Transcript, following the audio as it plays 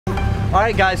All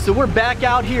right, guys, so we're back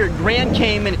out here at Grand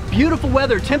Cayman. Beautiful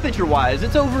weather temperature-wise.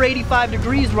 It's over 85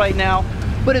 degrees right now,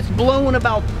 but it's blowing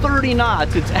about 30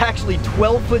 knots. It's actually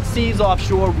 12-foot seas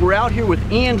offshore. We're out here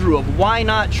with Andrew of Why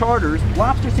Not Charters.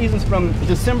 Lobster season's from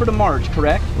December to March,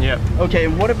 correct? Yep. Okay,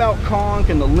 and what about conch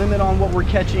and the limit on what we're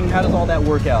catching? How does all that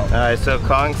work out? So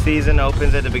conch season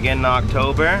opens at the beginning of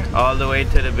October all the way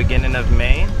to the beginning of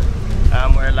May.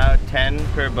 We're allowed 10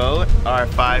 per boat or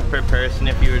 5 per person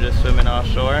if you were just swimming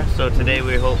offshore. So today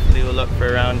we hopefully will look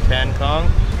for around 10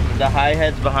 conch. The high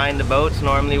heads behind the boats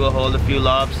normally will hold a few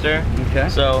lobster. Okay.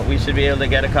 So we should be able to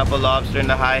get a couple lobster in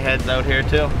the high heads out here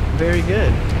too. Very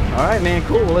good. All right, man,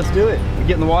 cool. Well, let's do it. We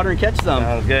get in the water and catch some.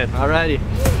 Sounds good. All righty.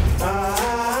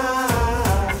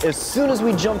 As soon as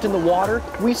we jumped in the water,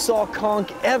 we saw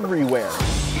conch everywhere.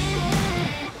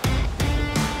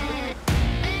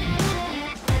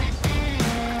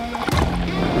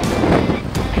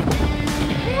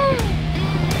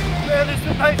 There's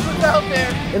some nice ones out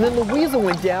there. And then Louisa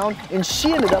went down and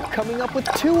she ended up coming up with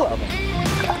 2 of them.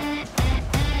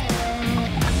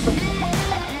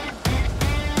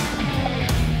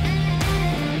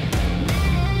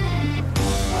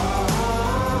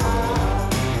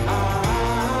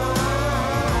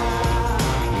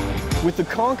 With the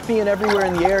conch being everywhere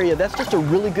in the area, that's just a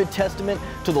really good testament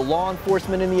to the law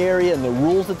enforcement in the area and the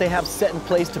rules that they have set in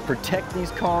place to protect these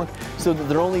conch so that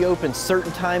they're only open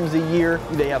certain times a year.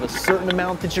 They have a certain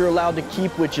amount that you're allowed to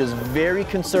keep, which is very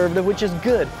conservative, which is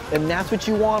good. And that's what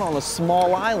you want on a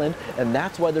small island, and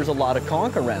that's why there's a lot of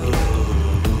conch around.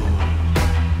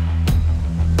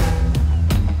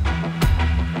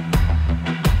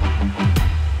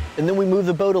 And then we moved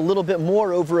the boat a little bit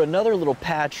more over another little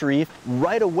patch reef.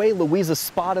 Right away, Louisa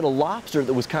spotted a lobster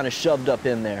that was kind of shoved up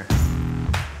in there.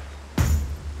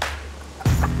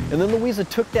 And then Louisa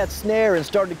took that snare and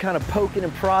started kind of poking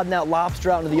and prodding that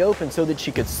lobster out into the open so that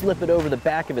she could slip it over the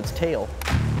back of its tail.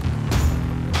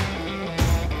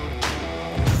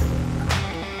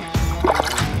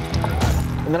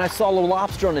 And then I saw a little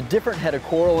lobster on a different head of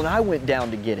coral and I went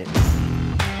down to get it.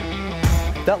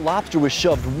 That lobster was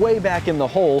shoved way back in the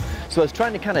hole, so I was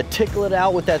trying to kind of tickle it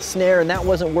out with that snare and that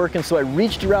wasn't working, so I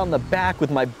reached around the back with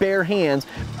my bare hands.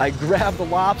 I grabbed the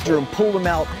lobster and pulled him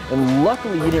out, and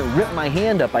luckily he didn't rip my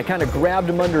hand up. I kind of grabbed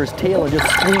him under his tail and just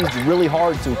squeezed really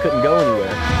hard so he couldn't go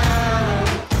anywhere.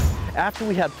 After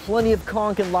we had plenty of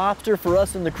conch and lobster for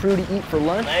us and the crew to eat for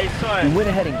lunch, we went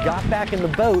ahead and got back in the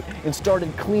boat and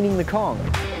started cleaning the conch.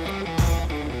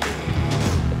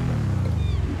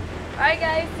 Alright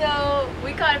guys, so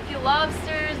we caught a few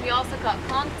lobsters. We also caught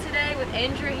conch today with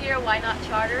Andrew here, Why Not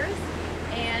Charters.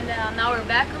 And now we're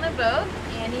back on the boat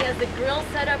and he has the grill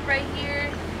set up right here.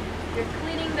 They're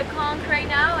cleaning the conch right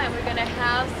now and we're gonna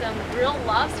have some grilled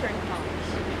lobster and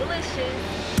conch. Delicious.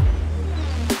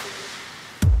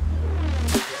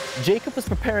 Jacob was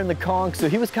preparing the conch, so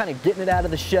he was kind of getting it out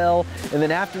of the shell, and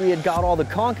then after he had got all the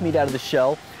conch meat out of the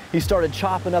shell, he started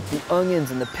chopping up the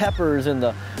onions and the peppers and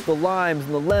the limes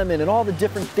and the lemon and all the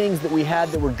different things that we had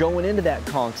that were going into that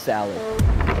conch salad.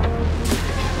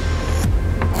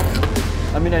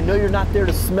 I mean, I know you're not there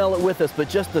to smell it with us, but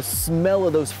just the smell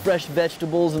of those fresh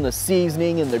vegetables and the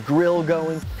seasoning and the grill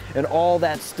going and all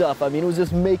that stuff, I mean, it was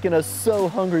just making us so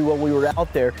hungry while we were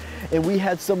out there. And we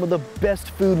had some of the best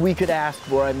food we could ask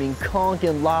for. I mean, conch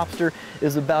and lobster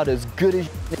is about as good as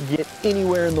you can get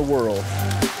anywhere in the world.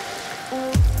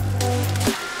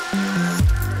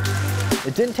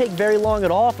 It didn't take very long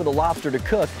at all for the lobster to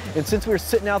cook, and since we were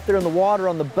sitting out there in the water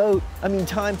on the boat, I mean,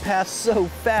 time passed so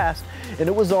fast, and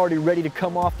it was already ready to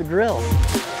come off the grill.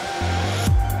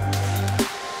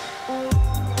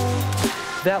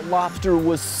 That lobster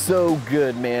was so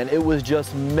good, man. It was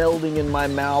just melting in my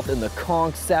mouth, and the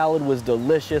conch salad was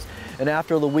delicious, and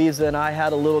after Louisa and I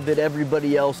had a little bit,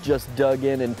 everybody else just dug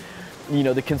in, and you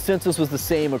know, the consensus was the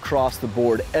same across the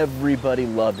board. Everybody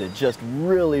loved it. Just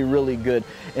really, really good.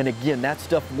 And again, that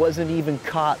stuff wasn't even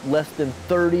caught less than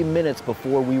 30 minutes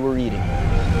before we were eating. Oh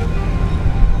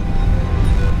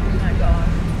my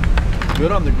God.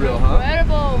 Good on the grill, huh?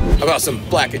 Incredible. How about some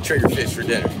blackened triggerfish for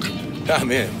dinner?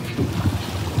 I'm in.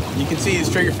 You can see his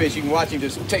triggerfish. You can watch him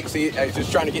just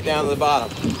just trying to get down to the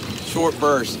bottom. Short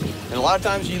bursts. And a lot of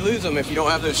times you lose them if you don't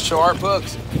have those sharp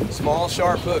hooks, small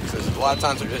sharp hooks. A lot of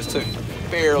times they're just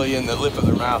barely in the lip of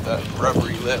their mouth, that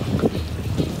rubbery lip.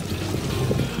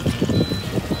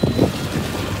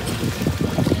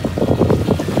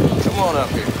 Come on up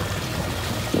here.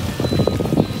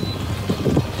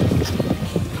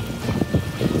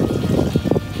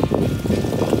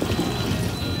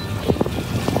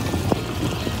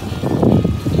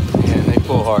 Man, they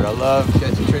pull hard. I love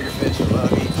catching triggerfish. I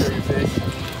love eating triggerfish.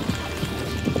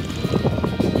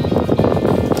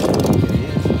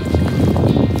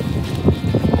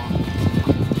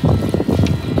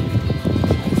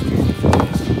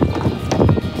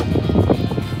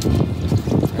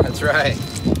 right.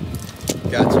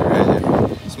 Got you right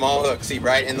there. Small hook, see,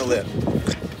 right in the lip.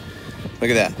 Look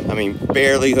at that. I mean,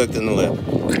 barely hooked in the lip.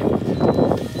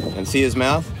 And see his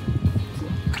mouth?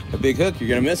 A big hook, you're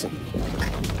gonna miss him.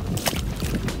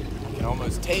 You can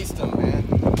almost taste him, man.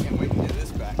 Can't wait to get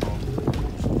this back home.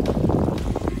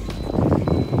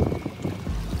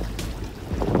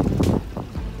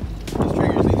 These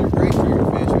triggers, these are great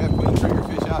triggerfish. We have queen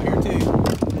triggerfish out here too.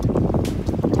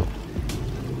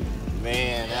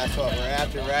 Man, that's what we're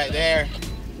after right there.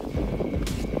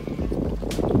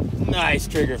 Nice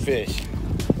triggerfish.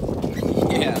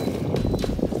 Yeah,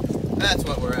 that's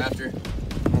what we're after.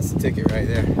 That's the ticket right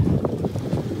there.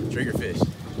 Triggerfish.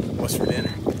 What's for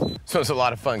dinner? So it's a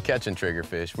lot of fun catching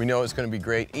triggerfish. We know it's going to be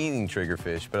great eating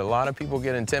triggerfish, but a lot of people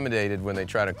get intimidated when they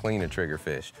try to clean a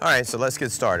triggerfish. All right, so let's get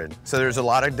started. So there's a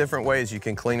lot of different ways you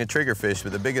can clean a triggerfish,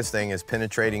 but the biggest thing is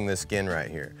penetrating the skin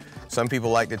right here. Some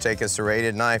people like to take a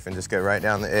serrated knife and just go right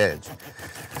down the edge.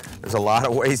 There's a lot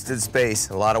of wasted space,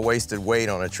 a lot of wasted weight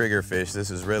on a triggerfish.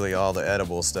 This is really all the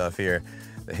edible stuff here.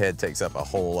 The head takes up a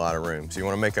whole lot of room. So you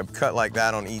want to make a cut like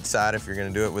that on each side if you're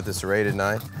going to do it with a serrated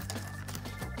knife.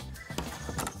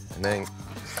 And then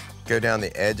go down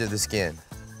the edge of the skin.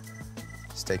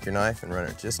 Just take your knife and run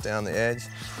it just down the edge.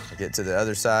 I get to the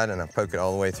other side and I poke it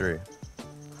all the way through.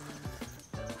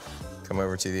 Come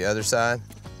over to the other side.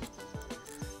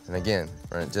 And again,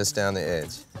 run it just down the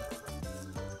edge.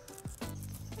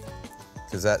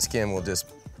 Because that skin will just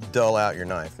dull out your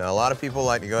knife. Now, a lot of people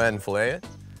like to go ahead and fillet it.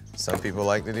 Some people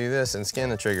like to do this and skin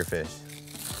the triggerfish.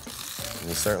 And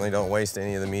you certainly don't waste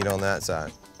any of the meat on that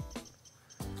side.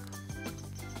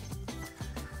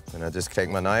 And I just take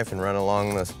my knife and run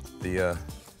along the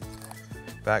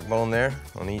backbone there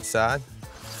on each side.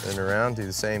 Turn around, do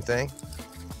the same thing.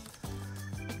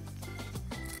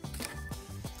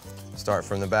 Start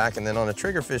from the back, and then on a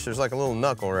triggerfish, there's like a little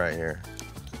knuckle right here.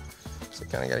 So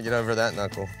kind of got to get over that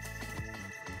knuckle.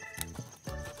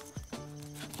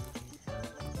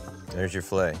 There's your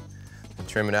fillet. And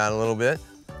trim it out a little bit.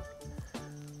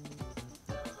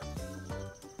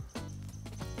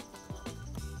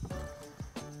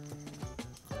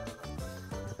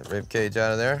 Get the rib cage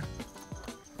out of there.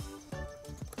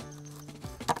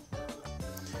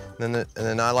 And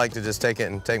then I like to just take it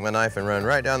and take my knife and run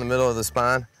right down the middle of the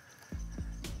spine.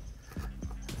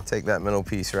 Take that middle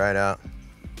piece right out.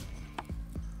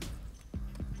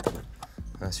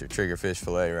 That's your triggerfish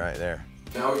fillet right there.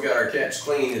 Now we've got our catch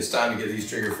clean, it's time to get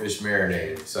these triggerfish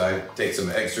marinated. So I take some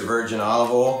extra virgin olive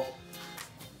oil,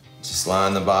 just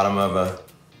line the bottom of a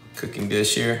cooking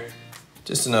dish here,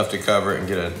 just enough to cover it and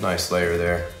get a nice layer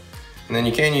there. And then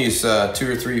you can use 2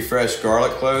 or 3 fresh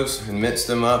garlic cloves and mince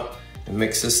them up and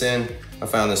mix this in. I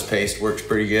found this paste works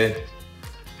pretty good.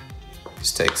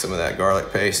 Just take some of that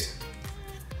garlic paste,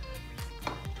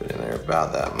 put in there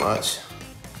about that much.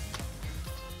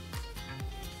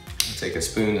 Take a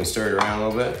spoon and stir it around a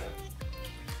little bit.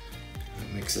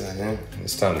 Mix that in.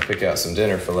 It's time to pick out some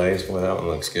dinner fillets. Boy, that one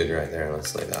looks good right there.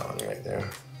 Let's lay that one right there.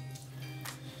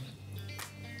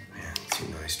 Man, 2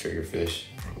 nice triggerfish.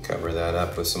 Cover that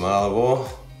up with some olive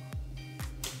oil.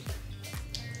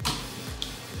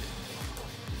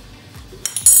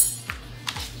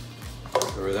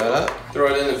 Cover that up.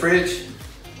 Throw it in the fridge.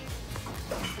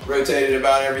 Rotate it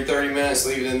about every 30 minutes,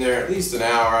 leave it in there at least an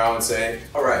hour, I would say.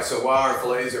 All right, so while our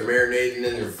fillets are marinating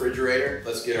in the refrigerator,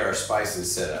 let's get our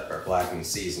spices set up, our blackened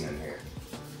seasoning here.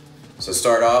 So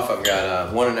start off, I've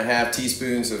got 1½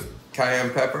 teaspoons of cayenne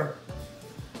pepper.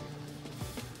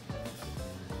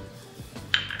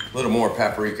 A little more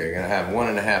paprika, you're gonna have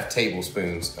 1½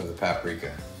 tablespoons of the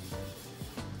paprika.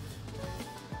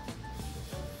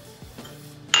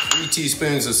 3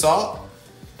 teaspoons of salt.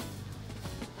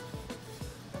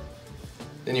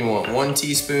 Then you want 1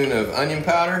 teaspoon of onion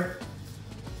powder,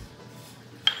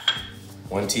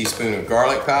 1 teaspoon of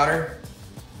garlic powder,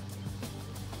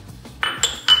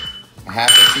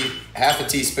 half a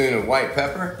teaspoon of white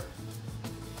pepper,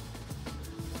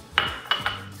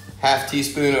 ½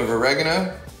 teaspoon of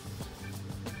oregano,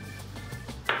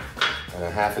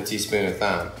 and ½ teaspoon of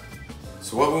thyme.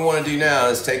 So what we want to do now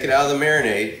is take it out of the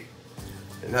marinade.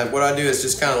 And what I do is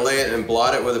just kind of lay it and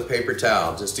blot it with a paper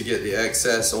towel just to get the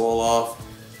excess oil off.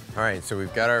 All right, so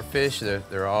we've got our fish.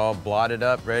 They're all blotted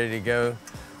up, ready to go.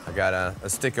 I got a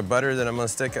stick of butter that I'm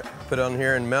gonna put on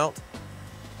here and melt.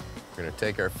 We're gonna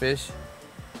take our fish,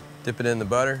 dip it in the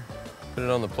butter, put it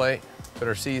on the plate, put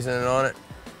our seasoning on it,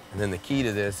 and then the key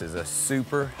to this is a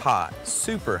super hot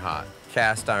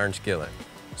cast iron skillet.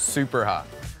 Super hot.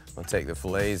 I'll take the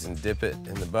fillets and dip it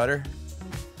in the butter.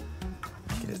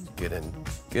 Get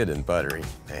good and buttery.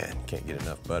 Man, can't get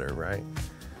enough butter, right?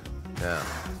 Now,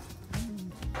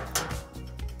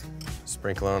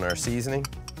 Sprinkle on our seasoning.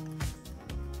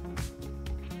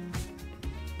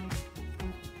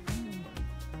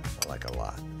 I like a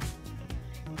lot.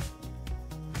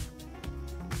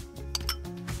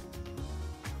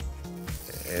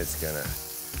 It's gonna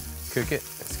cook it.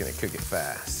 It's gonna cook it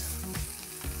fast.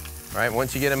 All right,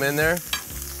 once you get them in there,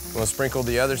 we'll sprinkle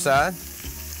the other side.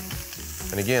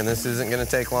 And again, this isn't gonna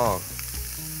take long.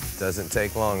 It doesn't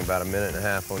take long, about 1.5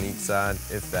 minutes on each side,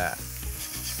 if that.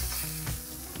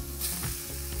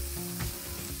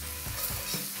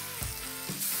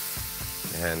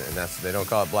 And they don't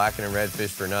call it blackened and red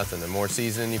fish for nothing. The more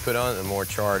seasoning you put on it, the more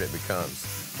charred it becomes.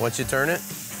 Once you turn it,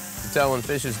 to tell when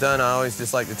fish is done, I always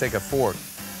just like to take a fork.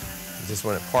 Just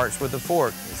when it parts with the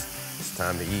fork, it's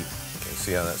time to eat. Okay,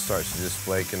 see how that starts to just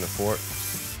flake in the fork?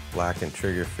 Blackened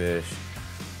triggerfish,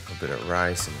 a bit of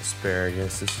rice and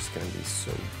asparagus. This is gonna be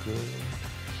so good.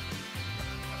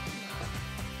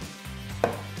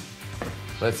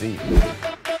 Let's eat.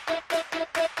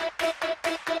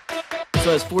 So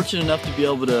I was fortunate enough to be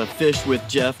able to fish with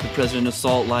Jeff, the president of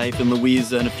Salt Life, and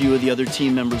Louisa, and a few of the other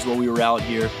team members while we were out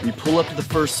here. We pull up to the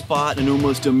first spot, and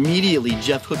almost immediately,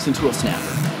 Jeff hooks into a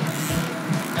snapper.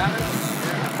 Got it?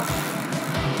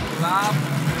 Lob.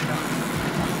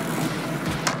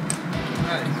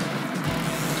 Nice.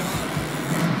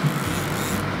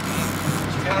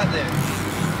 What you got there?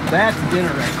 That's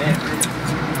dinner right there.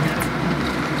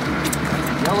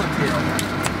 Yellowtail.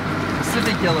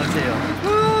 Pacific yellowtail.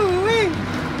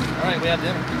 All right, we have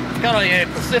dinner. Got a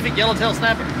Pacific yellowtail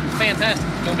snapper. Fantastic.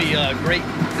 It's gonna be great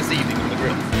this evening on the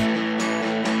grill.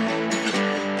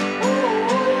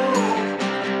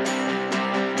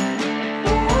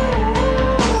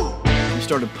 We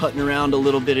started putting around a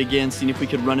little bit again, seeing if we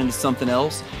could run into something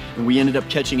else, and we ended up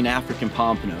catching an African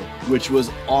pompano, which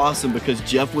was awesome because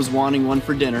Jeff was wanting one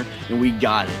for dinner, and we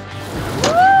got it.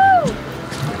 Woo!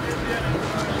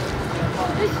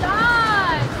 Good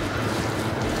shot!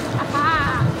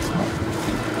 Aha!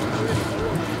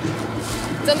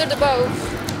 It's under the boat.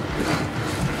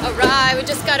 All right, we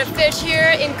just got a fish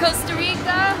here in Costa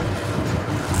Rica.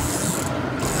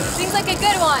 Seems like a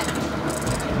good one.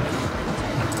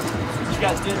 You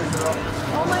guys dinner, girl.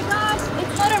 Oh my gosh,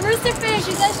 it's not a rooster fish,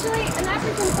 it's actually an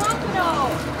African pompano.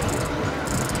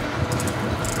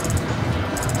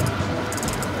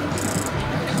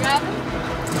 You wanna grab him?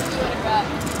 What do you wanna grab?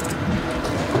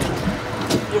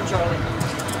 Here, Charlie.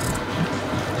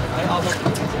 I'll look.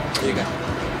 Here you go.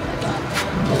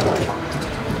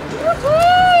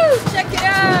 Woohoo! Check it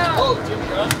out!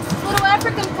 Little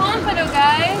African pompano,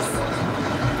 guys.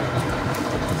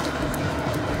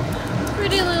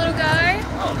 Pretty little guy.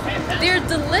 Oh, fantastic. They're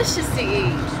delicious to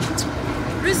eat.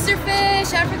 Rooster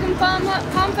fish, African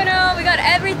pompano. We got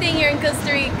everything here in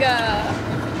Costa Rica.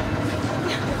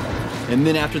 And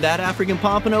then after that African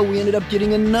pompano, we ended up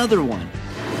getting another one.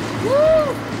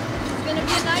 Woo! It's gonna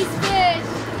be a nice fish.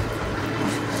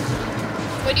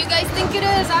 What do you guys think it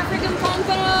is? African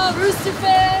pompano, rooster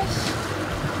fish,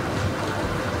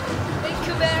 big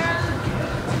cubera.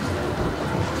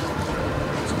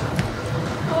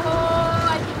 Oh,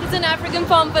 I think it's an African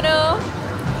pompano.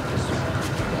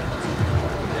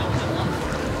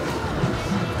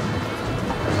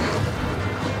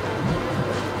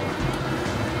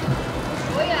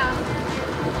 Oh yeah.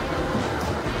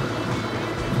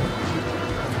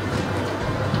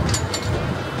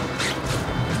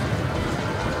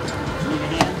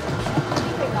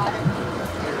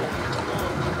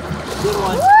 Good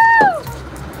one. Woo!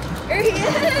 There he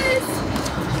is!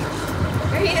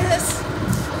 There he is!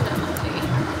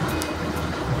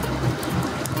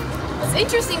 What's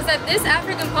interesting is that this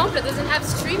African pompano doesn't have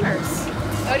streamers.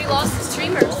 He already lost his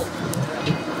streamers.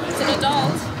 It's an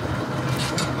adult.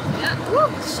 Yeah, woo!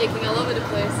 Shaking all over the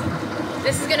place.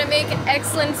 This is gonna make an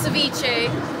excellent ceviche.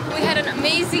 We had an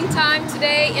amazing time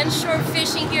today inshore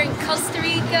fishing here in Costa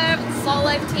Rica with the Salt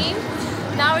Life team.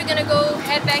 Now we're gonna go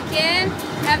head back in,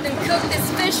 have them cook this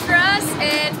fish for us,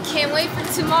 and can't wait for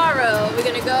tomorrow. We're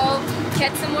gonna go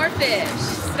catch some more fish.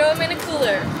 Throw them in a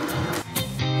cooler.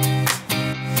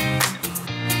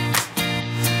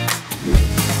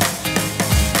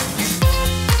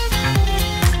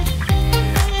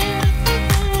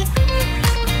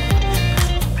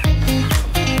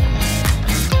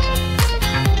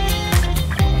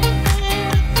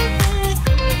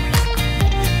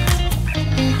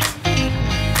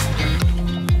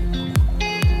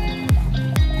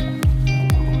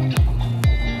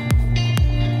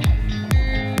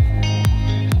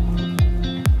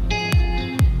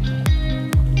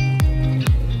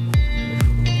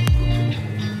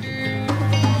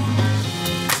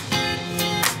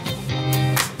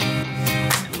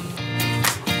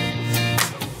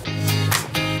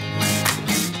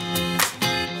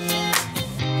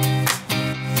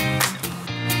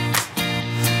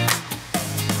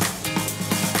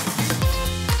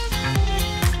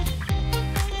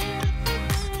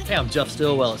 I'm Jeff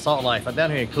Stillwell at Salt Life. I'm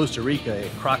down here in Costa Rica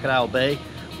at Crocodile Bay.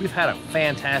 We've had a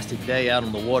fantastic day out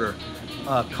on the water.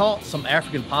 Caught some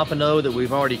African pompano that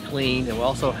we've already cleaned, and we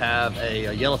also have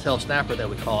a yellowtail snapper that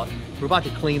we caught. We're about to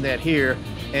clean that here,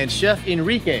 and Chef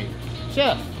Enrique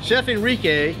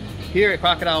here at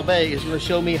Crocodile Bay is going to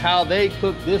show me how they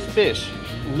cook this fish,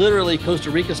 literally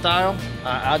Costa Rica style.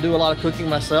 I do a lot of cooking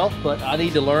myself, but I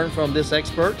need to learn from this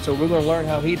expert, so we're going to learn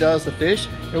how he does the fish,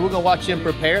 and we're going to watch him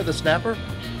prepare the snapper.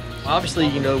 Obviously,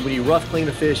 you know, when you rough clean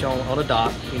a fish on a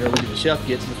dock, you know, when the chef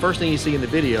gets, the first thing you see in the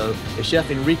video is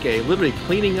Chef Enrique literally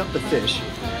cleaning up the fish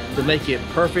to make it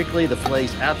perfectly, the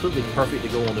fillets absolutely perfect to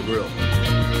go on the grill.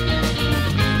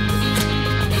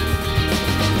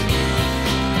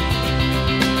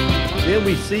 Then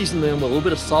we season them with a little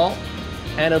bit of salt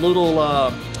and a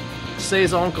little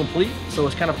Saison Complete, so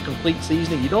it's kind of a complete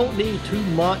seasoning. You don't need too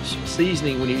much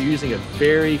seasoning when you're using a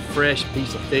very fresh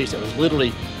piece of fish that was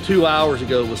literally 2 hours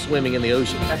ago was swimming in the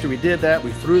ocean. After we did that,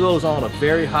 we threw those on a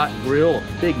very hot grill, a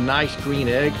big nice green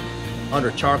egg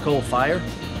under charcoal fire,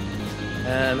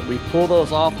 and we pull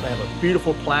those off and have a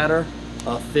beautiful platter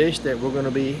of fish that we're going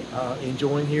to be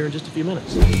enjoying here in just a few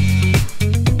minutes.